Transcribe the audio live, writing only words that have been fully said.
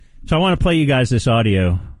So I want to play you guys this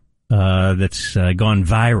audio that's gone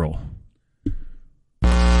viral.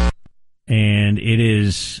 And it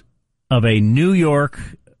is of a New York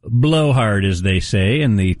blowhard, as they say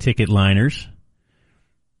in the ticket liners.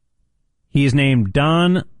 He is named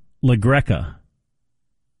Don La Greca.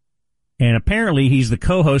 And apparently he's the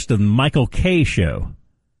co-host of the Michael Kay Show.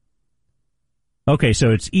 Okay,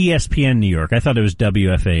 so it's ESPN New York. I thought it was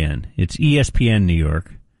WFAN. It's ESPN New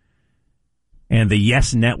York. And the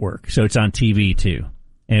Yes Network. So it's on TV, too.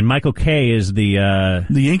 And Michael Kay is the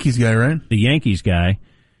Yankees guy, right? The Yankees guy.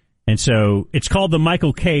 And so it's called the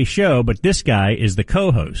Michael Kay Show, but this guy is the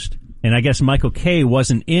co-host. And I guess Michael Kay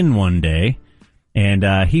wasn't in one day.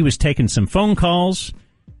 And he was taking some phone calls.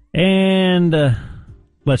 And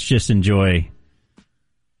let's just enjoy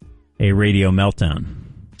a radio meltdown.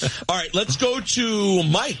 All right, let's go to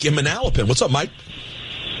Mike in Manalapan. What's up, Mike?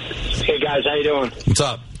 Hey, guys. How you doing? What's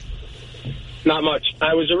up? Not much.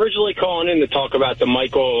 I was originally calling in to talk about the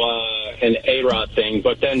Michael and A-Rod thing,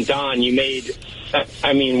 but then, Don, you made,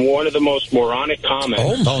 one of the most moronic comments.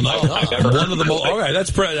 Oh, no. I've ever One of the most. All right,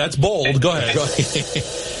 that's bold. Go ahead.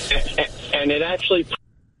 And it actually...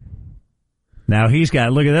 Now look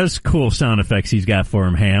at those cool sound effects he's got for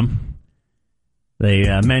him, Ham. They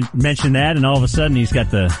mentioned that, and all of a sudden he's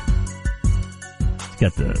got the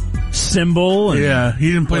symbol. And, yeah,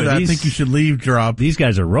 he didn't play that. I think you should leave drop. These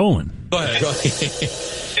guys are rolling. Go ahead.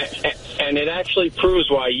 And it actually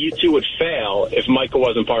proves why you two would fail if Michael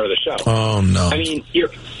wasn't part of the show. Oh, no. I mean, your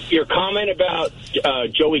comment about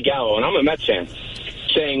Joey Gallo, and I'm a Mets fan,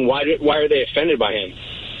 saying why are they offended by him?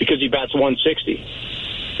 Because he bats 160.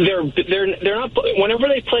 They're not. Whenever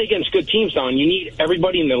they play against good teams, Don, you need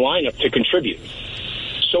everybody in the lineup to contribute.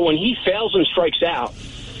 So when he fails and strikes out,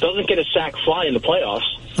 doesn't get a sack fly in the playoffs.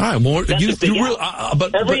 All right, well,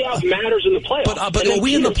 every out matters in the playoffs. But are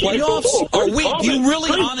we in the playoffs? Do you really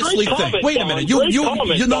honestly think? Wait a minute. No.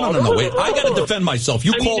 Wait, I got to defend myself.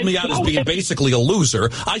 You called me out as being basically a loser.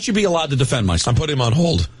 I should be allowed to defend myself. I'm putting him on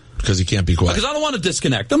hold because he can't be quiet. Because I don't want to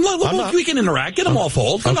disconnect. We can interact. Get him off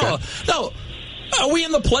hold. Okay. No. Are we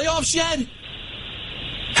in the playoffs yet?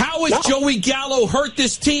 How has Joey Gallo hurt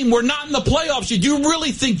this team? We're not in the playoffs yet. Do you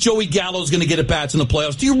really think Joey Gallo is going to get at bats in the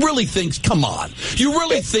playoffs? Do you really think, come on, do you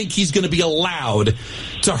really think he's going to be allowed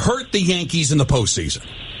to hurt the Yankees in the postseason?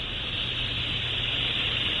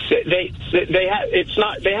 They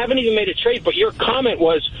haven't even made a trade, but your comment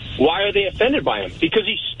was, why are they offended by him? Because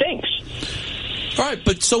he stinks. All right,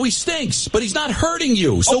 but so he stinks, but he's not hurting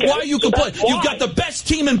you. So why are you complaining? You've got the best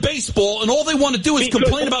team in baseball, and all they want to do is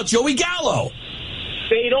complain about Joey Gallo.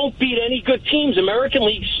 They don't beat any good teams. American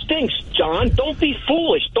League stinks, John. Don't be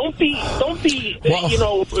foolish. Don't be.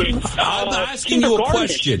 Well, I'm asking you a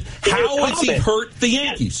question. How has he hurt the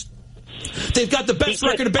Yankees? They've got the best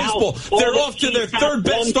record in baseball. They're off to their third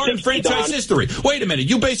best start in franchise history. Wait a minute.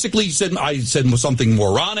 You basically said I said something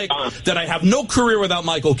moronic, that I have no career without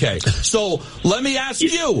Michael Kay. So let me ask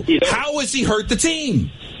you, how has he hurt the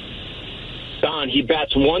team? Don, he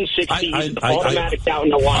bats 160, automatic out in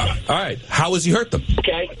the lineup. All right. How has he hurt them?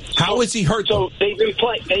 Okay. How has he hurt them? So they've been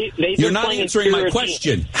playing. You're not answering my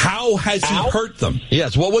question. How has he hurt them?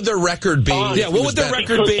 Yes. What would their record be? What would their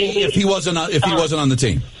record be if he wasn't on the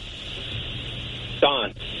team?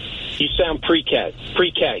 Don, you sound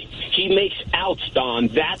pre-K. He makes outs, Don.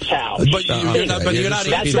 That's how. But you're not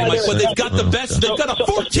answering my question. They've got the best. They've got a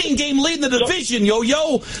 14-game lead in the division,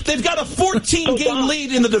 yo. They've got a 14-game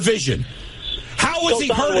lead in the division. How is he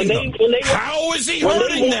hurting them? How is he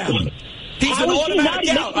hurting them? He's an automatic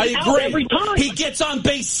out. I agree. He gets on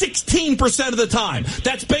base 16% of the time.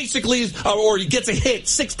 That's basically, or he gets a hit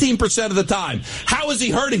 16% of the time. How is he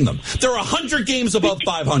hurting them? They're 100 games above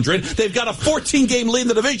 500. They've got a 14-game lead in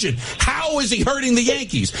the division. How is he hurting the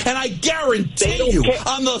Yankees? And I guarantee you,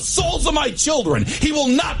 on the souls of my children, he will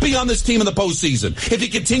not be on this team in the postseason if he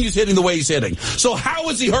continues hitting the way he's hitting. So how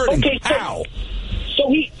is he hurting? How? So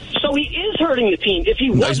he is hurting the team. If he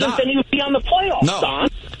wasn't, then he would be on the playoffs, Don.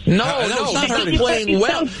 No, he's not hurting. Playing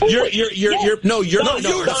well. You're not.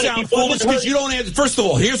 You sound foolish because you don't answer. First of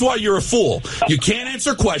all, here's why you're a fool. You can't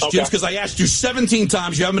answer questions because I asked you 17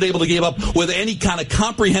 times. You haven't been able to give up with any kind of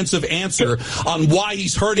comprehensive answer on why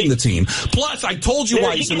he's hurting the team. Plus, I told you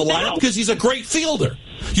why he's in the lineup because he's a great fielder.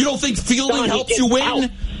 You don't think fielding helps you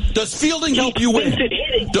win? Does fielding help you win?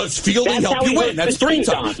 Does fielding help you win? That's 3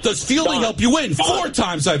 times. Does fielding help you win? 4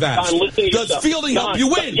 times I've asked. Does fielding help you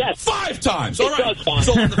win? 5 times. All right.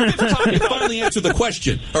 So on the 5th time, you finally answer the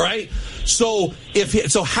question. All right. So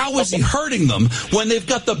how is he hurting them when they've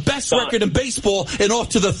got the best record in baseball and off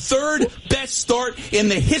to the 3rd best start in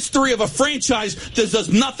the history of a franchise that does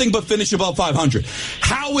nothing but finish above 500?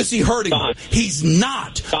 How is he hurting them? He's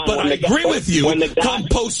not. But I agree with you. Come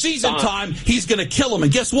postseason time, he's going to kill him.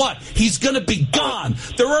 And guess what? He's going to be gone.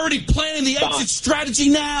 They're already planning the exit strategy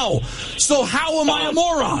now. So how am I a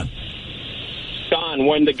moron? Don,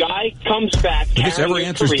 when the guy comes back, every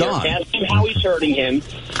answer's Don. Ask him how he's hurting him.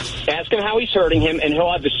 Ask him how he's hurting him, and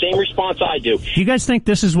he'll have the same response I do. Do you guys think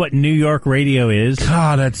this is what New York radio is?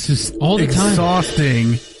 God, that's just all the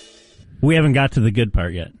exhausting. We haven't got to the good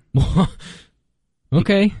part yet.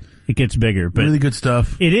 Okay. It gets bigger, but really good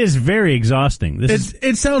stuff. It is very exhausting.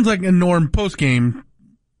 It sounds like a Norm post-game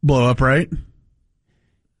blow-up, right?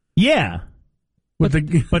 Yeah.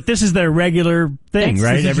 But this is their regular thing,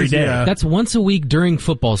 right? Every day. Yeah. That's once a week during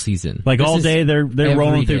football season. Like all day, they're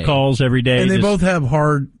rolling through calls every day. And they both have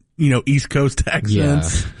hard, East Coast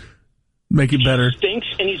accents. Yeah. Make it better. He stinks,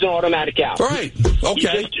 and he's an automatic out. Right.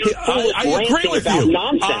 Okay. I agree with you.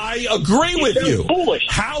 I agree with you. Foolish.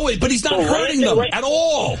 But he's not hurting them at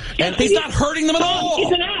all. And he's not hurting them at all.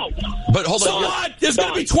 He's an out. But hold on. So what? There's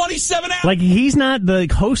going to be 27 outs. Like the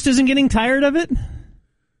host isn't getting tired of it?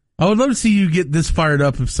 I would love to see you get this fired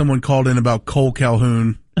up if someone called in about Cole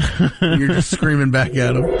Calhoun. You're just screaming back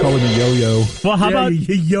at him. Call him a yo-yo. Well, how about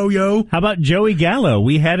yo-yo? How about Joey Gallo?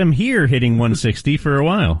 We had him here hitting 160 for a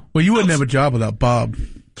while. Well, you wouldn't have a job without Bob.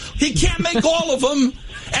 He can't make all of them,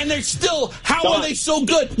 and they're still. How are they so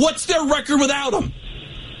good? What's their record without him?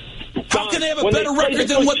 How can they have a better record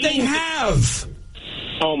than what they have?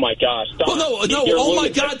 Oh, my gosh. Don, well, no, oh, my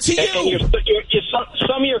God, to you. And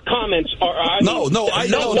some of your comments are... No,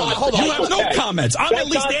 hold on. You have no comments. I'm at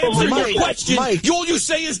least answering your question. All you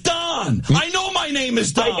say is Don. I know my name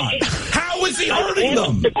is Don. How is he hurting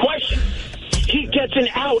them? The question... He gets an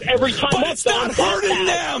out every time. But it's not hurting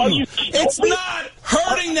them. It's not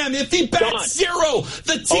hurting them. If he bats 0,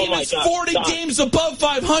 the team is 40 games above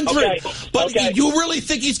 500. But you really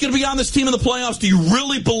think he's going to be on this team in the playoffs? Do you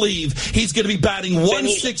really believe he's going to be batting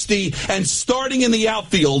 160 and starting in the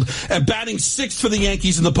outfield and batting 6th for the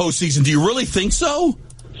Yankees in the postseason? Do you really think so?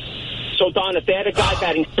 So, Don, if they had a guy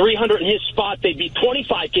batting 300 in his spot, they'd be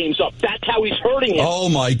 25 games up. That's how he's hurting him. Oh,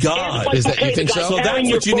 my God. Is that you think so? So that's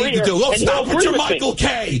what you need to do. Oh, stop with your Michael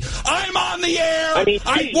K. I'm on the air.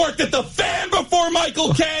 I worked at the Fan before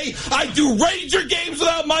Michael K. I do Ranger games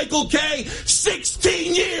without Michael K.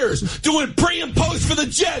 16 years doing pre and post for the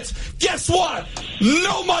Jets. Guess what?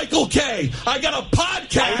 No Michael K. I got a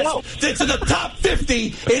podcast that's in the top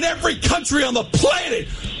 50 in every country on the planet.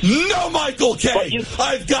 No Michael K.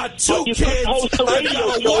 I've got 2 kids. I've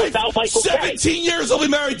got a wife. 17 years. I'll be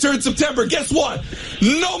married to her in September. Guess what?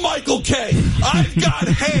 No Michael K. I've got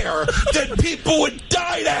hair that people would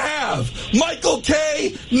die to have. Michael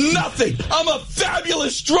K. Nothing. I'm a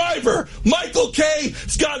fabulous driver. Michael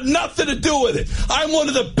K.'s got nothing to do with it. I'm one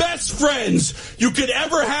of the best friends you could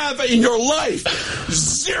ever have in your life.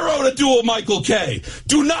 0 to do with Michael K.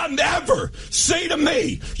 Do not ever say to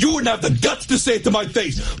me, you wouldn't have the guts to say it to my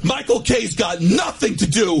face, Michael K.'s got nothing to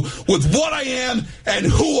do with what I am and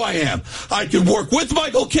who I am. I can work with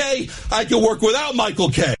Michael K. I can work without Michael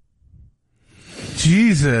K.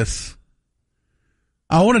 Jesus.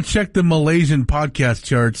 I want to check the Malaysian podcast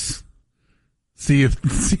charts. See if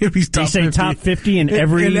he's top 50. They say top 50 in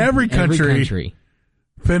every country.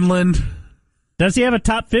 Finland. Does he have a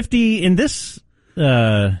top 50 in this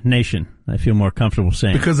nation? I feel more comfortable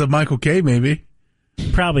saying. Because of Michael K, maybe.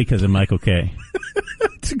 Probably because of Michael K.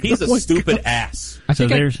 He's a stupid ass. I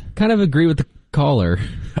think I kind of agree with the caller.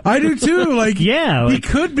 I do too. He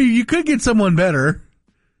could be. You could get someone better.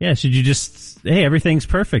 Yeah, should you just, hey, everything's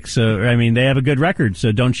perfect. So, they have a good record,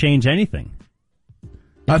 so don't change anything.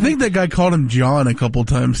 I think that guy called him John a couple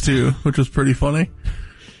times too, which was pretty funny.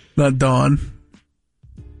 Not Don.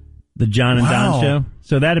 The John and Don show.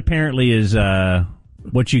 So that apparently is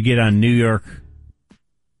what you get on New York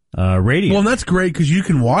radio. Well, and that's great because you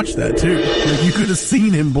can watch that too. You could have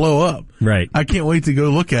seen him blow up. Right. I can't wait to go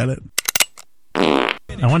look at it. I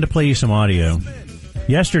wanted to play you some audio.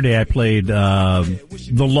 Yesterday I played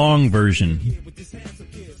the long version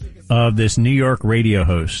of this New York radio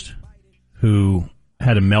host who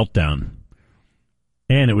had a meltdown.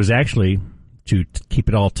 And it was actually, to keep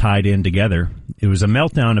it all tied in together, it was a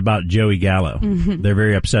meltdown about Joey Gallo. Mm-hmm. They're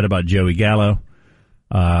very upset about Joey Gallo.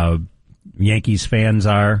 Yankees fans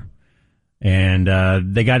are. And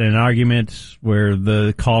they got in an argument where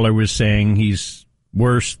the caller was saying he's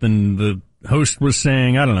worse than the host was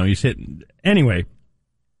saying. I don't know. He's hitting. Anyway.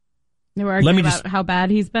 They were arguing about how bad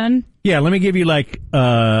he's been? Yeah, let me give you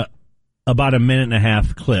about a minute and a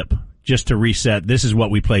half clip just to reset. This is what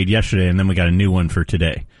we played yesterday, and then we got a new one for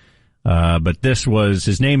today. But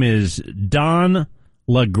his name is Don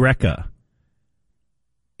La Greca.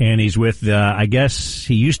 And he's with, I guess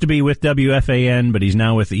he used to be with WFAN, but he's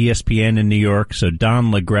now with ESPN in New York. So Don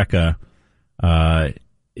La Greca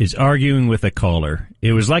is arguing with a caller.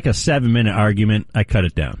 It was like a 7-minute argument. I cut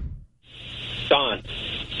it down. Don,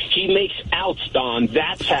 he makes outs, Don.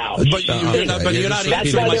 That's how. But you're not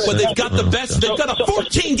answering. But they've got the best. They've got a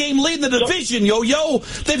 14-game lead in the division, yo.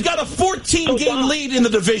 They've got a 14-game lead in the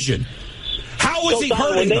division. How is he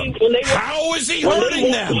hurting them? How is he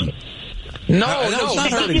hurting them? No, it's not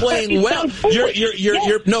hurting. Playing well. You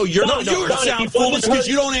sound foolish because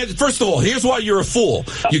you don't answer. First of all, here's why you're a fool.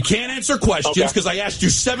 You can't answer questions because I asked you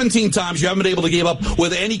 17 times. You haven't been able to give up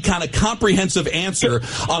with any kind of comprehensive answer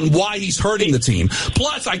on why he's hurting the team.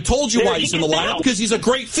 Plus, I told you why he's in the lineup because he's a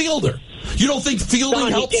great fielder. You don't think fielding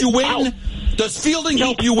helps you win? Does fielding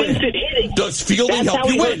help you win? Does fielding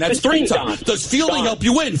help you win? That's 3 times. Does fielding help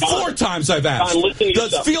you win? 4 times I've asked.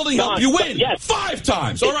 Does fielding help you win? 5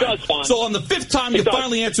 times. All right. So on the 5th time, you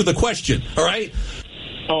finally answer the question. All right.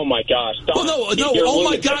 Oh my gosh! Don, well, no! Oh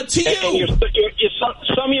my God! To you.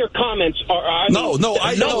 Some of your comments are. No.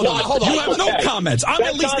 Hold on. You have no comments. I'm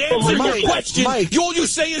at least answering your question. All you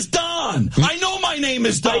say is Don. I know my name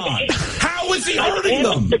is Don. How is he hurting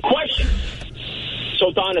them? The question. So,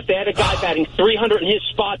 Don, if they had a guy batting 300 in his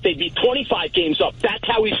spot, they'd be 25 games up. That's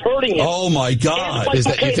how he's hurting him. Oh, my God. Is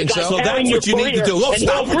that you think so? So that's what you need to do. Oh,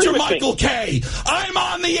 stop with your Michael K. I'm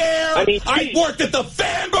on the air. I worked at the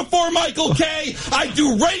Fan before Michael K. I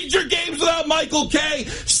do Ranger games without Michael K.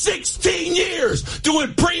 16 years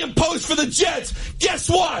doing pre and post for the Jets. Guess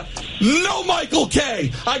what? No Michael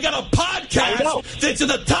K. I got a podcast that's in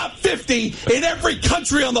the top 50 in every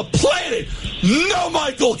country on the planet. No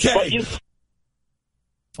Michael K.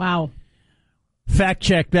 Wow. Fact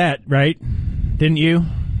check that, right? Didn't you?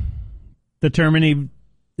 Determine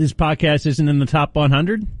his podcast isn't in the top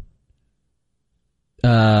 100?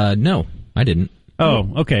 No, I didn't.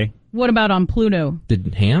 Oh, okay. What about on Pluto?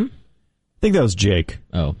 Did Ham? I think that was Jake.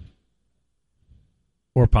 Oh.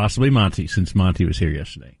 Or possibly Monty, since Monty was here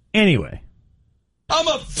yesterday. Anyway. I'm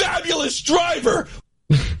a fabulous driver!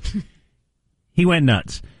 He went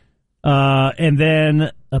nuts. And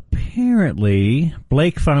then apparently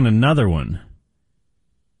Blake found another one.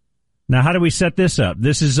 Now, how do we set this up?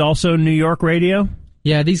 This is also New York radio?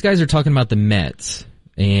 Yeah, these guys are talking about the Mets.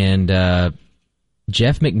 And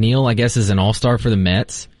Jeff McNeil, I guess, is an all-star for the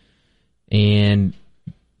Mets. And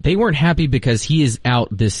they weren't happy because he is out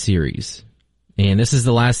this series. And this is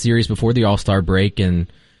the last series before the all-star break. And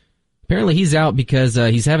apparently he's out because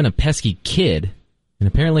he's having a pesky kid. And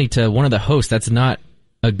apparently to one of the hosts, that's not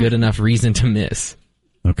a good enough reason to miss.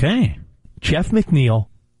 Okay. Jeff McNeil,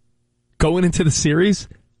 going into the series,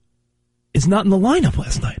 is not in the lineup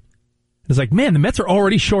last night. It's like, man, the Mets are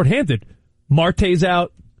already shorthanded. Marte's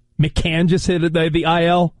out. McCann just hit the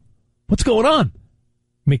IL. What's going on?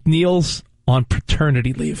 McNeil's on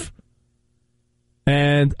paternity leave.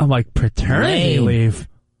 And I'm like, paternity leave?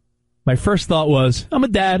 My first thought was, I'm a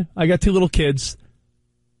dad. I got 2 little kids.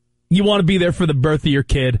 You want to be there for the birth of your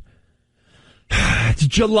kid. It's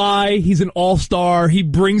July. He's an all-star. He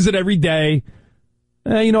brings it every day.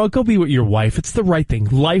 Go be with your wife. It's the right thing.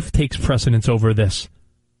 Life takes precedence over this.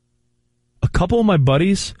 A couple of my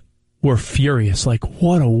buddies were furious. Like,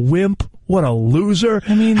 what a wimp. What a loser.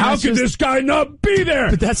 I mean, how could this guy not be there?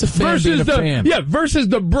 But that's a fan being a fan. Yeah, versus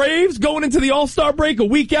the Braves going into the all-star break a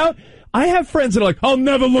week out. I have friends that are like, I'll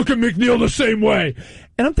never look at McNeil the same way.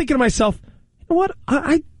 And I'm thinking to myself, you know what?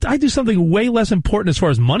 I do something way less important as far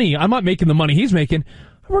as money. I'm not making the money he's making.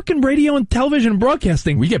 I work in radio and television and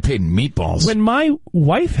broadcasting. We get paid in meatballs. When my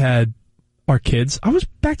wife had our kids, I was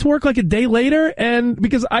back to work like a day later, and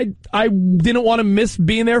because I didn't want to miss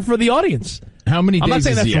being there for the audience. How many days I'm not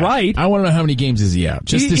saying is he that's out? right. I want to know how many games is he out?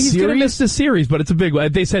 Just the series? He's going to miss the series, but it's a big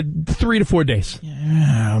one. They said 3 to 4 days.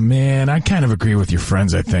 Yeah, man, I kind of agree with your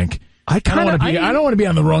friends, I think. I don't want to be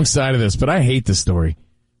on the wrong side of this, but I hate the story.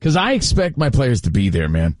 Because I expect my players to be there,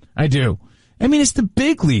 man. I do. I mean, it's the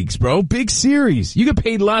big leagues, bro. Big series. You get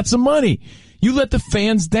paid lots of money. You let the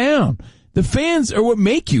fans down. The fans are what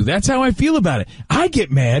make you. That's how I feel about it. I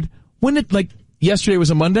get mad when yesterday was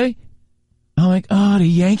a Monday. I'm like, oh, the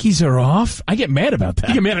Yankees are off. I get mad about that.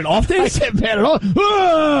 You get mad at off days? I get mad at all.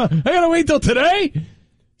 I gotta wait till today.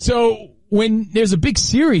 So when there's a big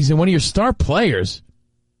series and one of your star players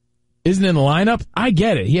isn't in the lineup. I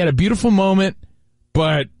get it. He had a beautiful moment,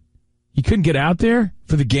 but he couldn't get out there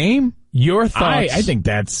for the game. Your thoughts? I think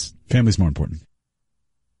that's... Family's more important.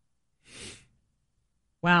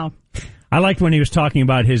 Wow. I liked when he was talking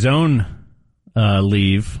about his own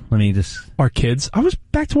leave. Let me just... Our kids. I was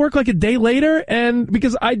back to work like a day later, and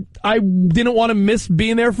because I didn't want to miss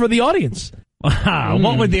being there for the audience. Wow.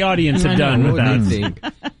 What would the audience have done with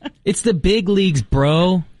that? It's the big leagues,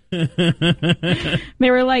 bro. They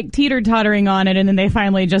were like teeter-tottering on it, and then they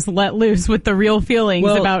finally just let loose with the real feelings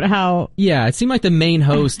about how... Yeah, it seemed like the main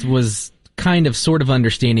host was kind of sort of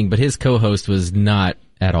understanding, but his co-host was not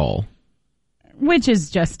at all. Which is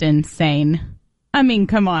just insane. I mean,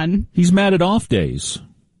 come on. He's mad at off days.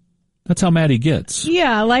 That's how mad he gets.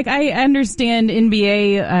 Yeah, like I understand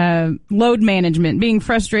NBA load management, being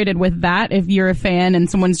frustrated with that if you're a fan and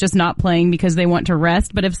someone's just not playing because they want to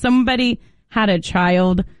rest. But if somebody had a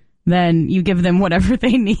child, then you give them whatever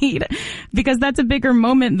they need, because that's a bigger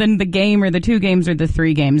moment than the game or the 2 games or the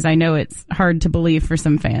 3 games. I know it's hard to believe for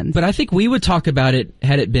some fans. But I think we would talk about it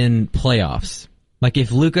had it been playoffs. Like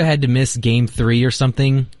if Luka had to miss game 3 or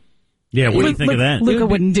something. Yeah, what do you think of that? Luka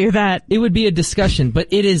wouldn't do that. It would be a discussion, but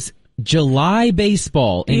it is July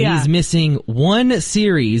baseball, and he's missing 1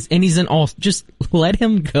 series, and he's just let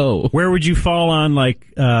him go. Where would you fall on, like,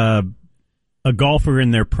 a golfer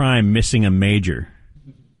in their prime missing a major?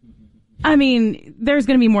 I mean, there's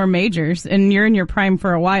going to be more majors, and you're in your prime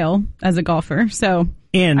for a while as a golfer, so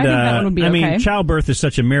and, I think that one would be okay. I mean, childbirth is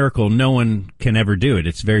such a miracle, no one can ever do it.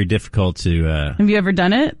 It's very difficult to... Have you ever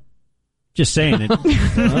done it? Just saying it.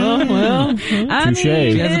 Oh, well, I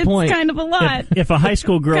mean, it's kind of a lot. If a high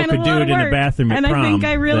school girl could do it in a bathroom at prom, I think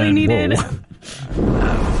I really needed...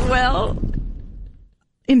 Well,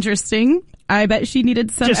 interesting. I bet she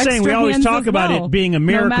needed some Just extra saying, we always hands talk as about well. it being a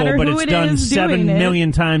miracle, but it's done 7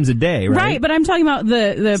 million times a day, right? Right, but I'm talking about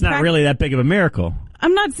the... It's not really that big of a miracle.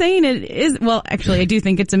 I'm not saying it is... Well, actually, I do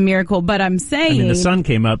think it's a miracle, but I'm saying... I mean, the sun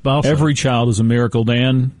came up also. Every child is a miracle,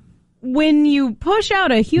 Dan. When you push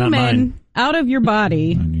out a human out of your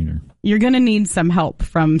body, you're going to need some help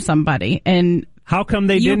from somebody. And how come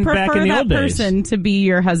they didn't back in the old days? You prefer that person to be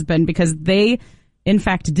your husband because they... in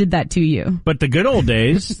fact, did that to you. But the good old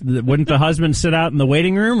days, wouldn't the husband sit out in the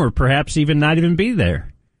waiting room or perhaps even not even be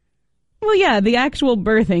there? Well, yeah, the actual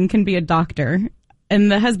birthing can be a doctor, and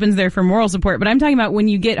the husband's there for moral support. But I'm talking about when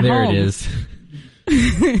you get home. There it is.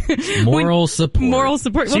 Moral support. Moral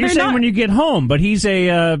support. So you're saying when you get home, but he's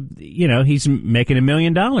he's making $1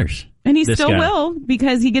 million. And he still will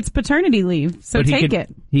because he gets paternity leave. So take it.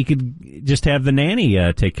 He could just have the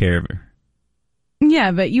nanny take care of her.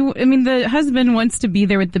 Yeah, but the husband wants to be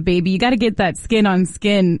there with the baby. You got to get that skin on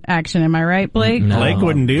skin action. Am I right, Blake? No. Blake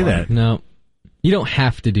wouldn't do that. No. You don't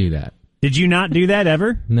have to do that. Did you not do that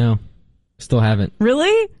ever? No. Still haven't.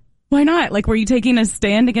 Really? Why not? Like, were you taking a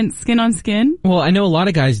stand against skin on skin? Well, I know a lot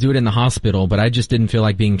of guys do it in the hospital, but I just didn't feel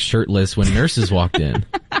like being shirtless when nurses walked in.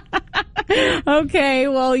 Okay,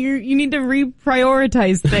 well, you need to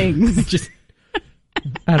reprioritize things.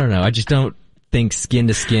 I don't know. I just don't think skin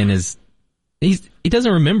to skin is... He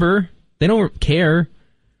doesn't remember. They don't care.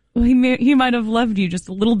 Well, he might have loved you just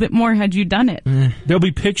a little bit more had you done it. There'll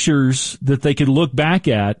be pictures that they could look back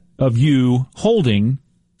at of you holding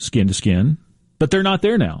skin to skin, but they're not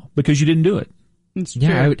there now because you didn't do it. It's true.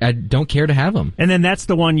 Yeah, I don't care to have them. And then that's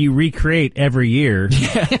the one you recreate every year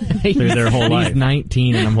through their whole life. He's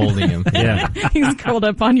 19 and I'm holding him. Yeah. He's curled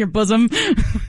up on your bosom.